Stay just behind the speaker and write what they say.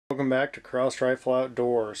welcome back to Cross Rifle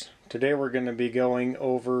Outdoors. Today we're going to be going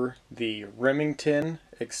over the Remington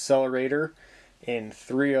Accelerator in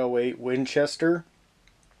 .308 Winchester.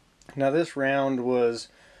 Now this round was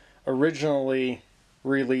originally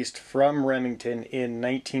released from Remington in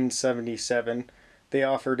 1977. They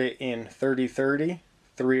offered it in .30-30,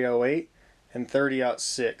 .308, and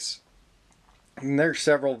 .30-06. And there's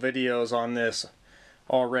several videos on this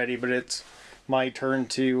already, but it's my turn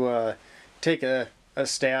to take a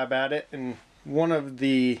stab at it. And one of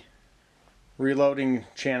the reloading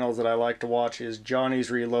channels that I like to watch is Johnny's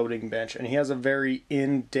Reloading Bench, and he has a very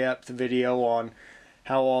in-depth video on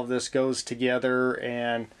how all of this goes together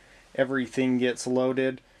and everything gets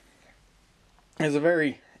loaded. It's a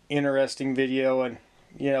very interesting video, and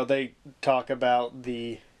you know, they talk about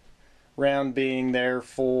the round being there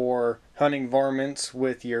for hunting varmints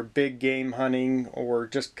with your big game hunting, or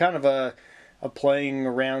just kind of a playing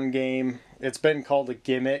around game. It's been called a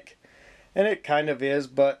gimmick, and it kind of is,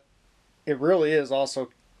 but it really is also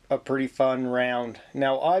a pretty fun round.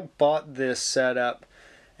 Now, I bought this setup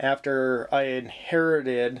after I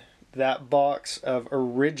inherited that box of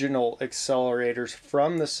original accelerators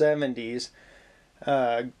from the 70s.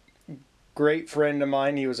 Great friend of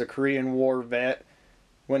mine, he was a Korean War vet.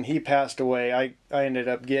 When he passed away, I ended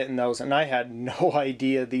up getting those, and I had no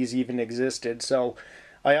idea these even existed. So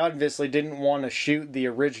I obviously didn't want to shoot the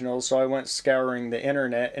originals, so I went scouring the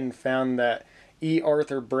internet and found that E.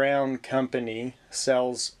 Arthur Brown Company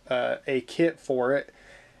sells a kit for it.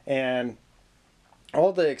 And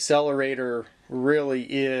all the Accelerator really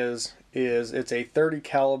is it's a 30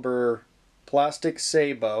 caliber plastic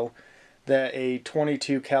sabot that a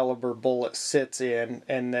 22 caliber bullet sits in,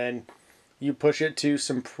 and then you push it to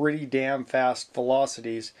some pretty damn fast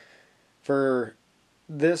velocities. For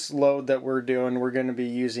this load that we're doing, we're going to be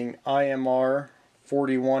using IMR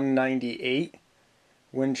 4198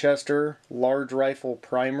 Winchester large rifle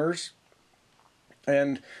primers.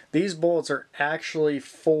 And these bullets are actually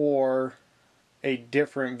for a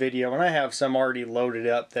different video, and I have some already loaded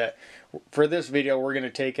up that for this video we're going to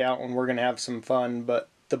take out and we're going to have some fun. But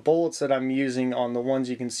the bullets that I'm using on the ones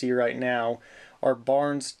you can see right now are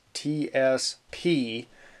Barnes TSP.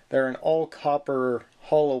 They're an all copper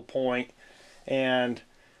hollow point, and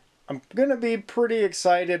I'm gonna be pretty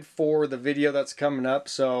excited for the video that's coming up,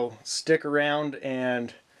 so stick around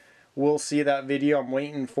and we'll see that video. I'm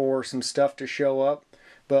waiting for some stuff to show up,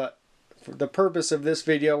 but for the purpose of this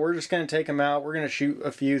video, we're just going to take them out. We're going to shoot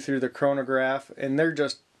a few through the chronograph, and they're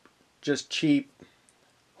just cheap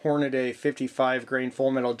Hornady 55 grain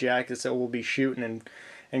full metal jackets that we'll be shooting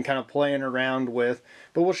and kind of playing around with,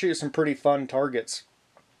 but we'll shoot some pretty fun targets.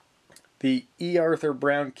 The E. Arthur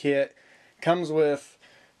Brown kit comes with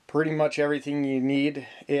pretty much everything you need.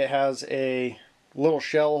 It has a little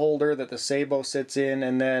shell holder that the sabot sits in,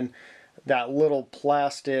 and then that little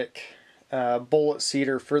plastic bullet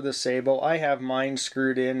seater for the sabot. I have mine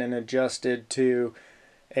screwed in and adjusted to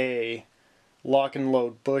a lock and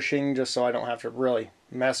load bushing just so I don't have to really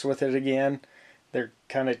mess with it again. They're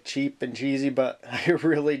kind of cheap and cheesy, but I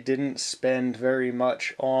really didn't spend very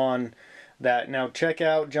much on that. Now check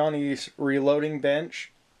out Johnny's Reloading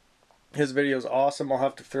Bench. His video is awesome. I'll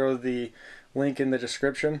have to throw the link in the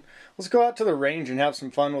description. Let's go out to the range and have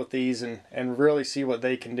some fun with these and really see what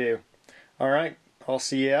they can do. Alright, I'll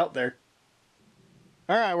see you out there.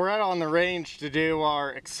 Alright, we're out on the range to do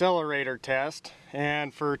our accelerator test,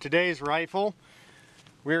 and for today's rifle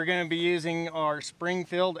we're going to be using our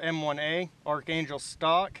Springfield M1A Archangel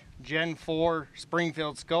stock Gen 4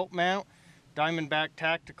 Springfield scope mount, Diamondback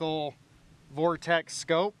Tactical Vortex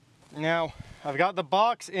scope. Now I've got the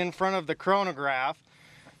box in front of the chronograph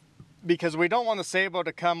because we don't want the sabot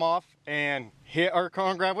to come off and hit our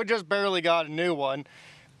chronograph. We just barely got a new one,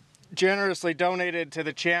 generously donated to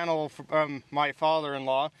the channel from my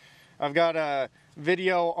father-in-law. I've got a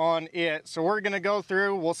video on it, so we're gonna go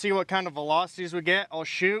through, we'll see what kind of velocities we get. I'll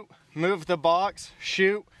shoot, move the box,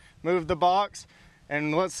 shoot, move the box,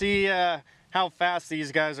 and let's see how fast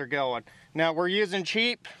these guys are going. Now we're using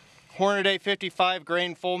cheap Hornady 55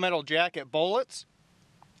 grain full metal jacket bullets,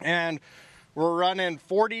 and we're running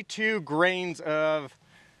 42 grains of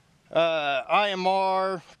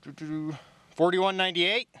IMR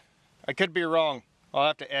 4198. I could be wrong. I'll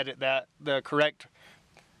have to edit that, the correct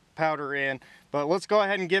powder in. But let's go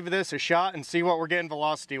ahead and give this a shot and see what we're getting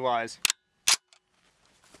velocity wise.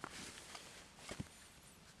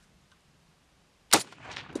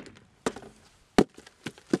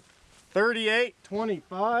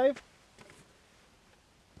 .38-25.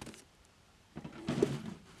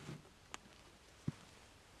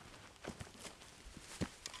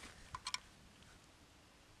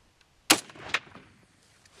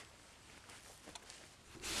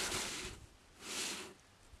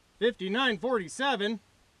 59.47.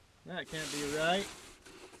 That can't be right.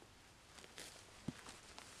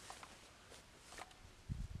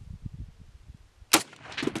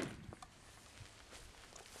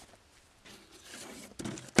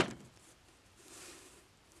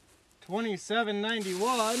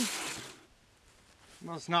 $27.91.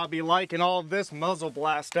 Must not be liking all of this muzzle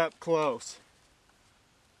blast up close.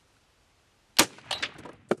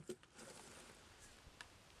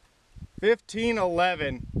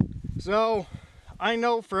 $15.11. So I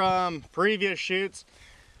know from previous shoots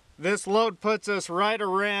this load puts us right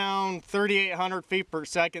around 3,800 feet per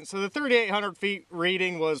second. So the 3,800 feet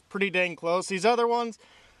reading was pretty dang close. These other ones,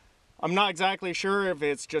 I'm not exactly sure if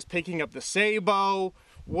it's just picking up the sabot,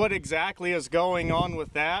 what exactly is going on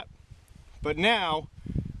with that. But now,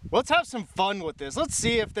 let's have some fun with this. Let's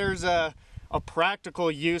see if there's a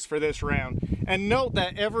practical use for this round. And note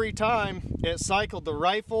that every time it cycled the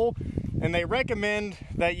rifle, and they recommend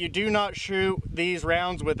that you do not shoot these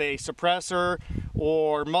rounds with a suppressor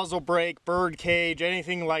or muzzle brake, bird cage,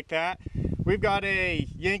 anything like that. We've got a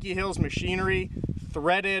Yankee Hills Machinery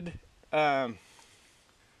threaded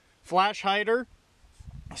flash hider.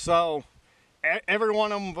 So every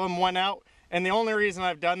one of them went out. And the only reason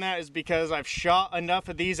I've done that is because I've shot enough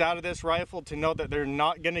of these out of this rifle to know that they're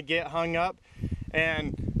not going to get hung up.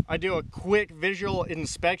 And I do a quick visual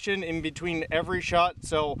inspection in between every shot.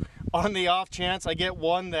 So on the off chance I get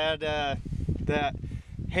one that that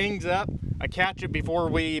hangs up, I catch it before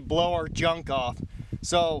we blow our junk off.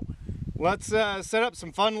 So let's set up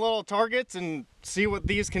some fun little targets and see what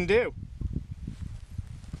these can do.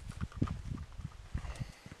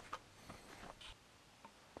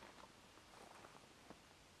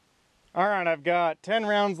 Alright, I've got 10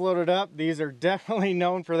 rounds loaded up. These are definitely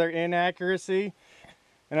known for their inaccuracy.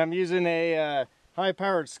 And I'm using a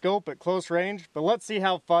high-powered scope at close range, but let's see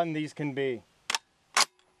how fun these can be.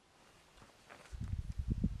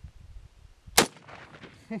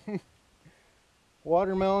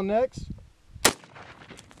 Watermelon next.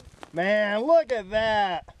 Man, look at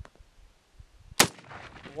that!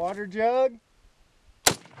 Water jug.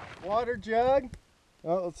 Water jug.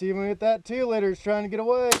 Oh, let's see if we get that 2-liter's trying to get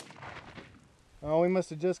away. Oh, we must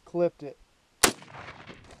have just clipped it.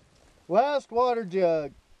 Last water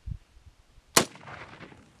jug.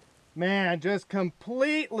 Man, just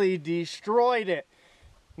completely destroyed it.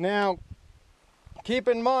 Now, keep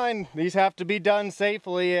in mind, these have to be done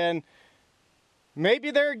safely, and maybe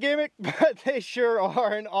they're a gimmick, but they sure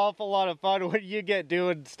are an awful lot of fun when you get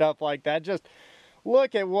doing stuff like that. Just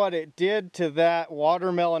look at what it did to that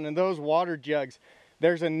watermelon and those water jugs.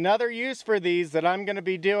 There's another use for these that I'm going to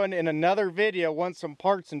be doing in another video once some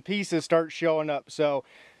parts and pieces start showing up. So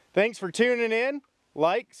thanks for tuning in.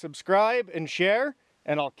 Like, subscribe, and share,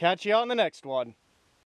 and I'll catch you on the next one.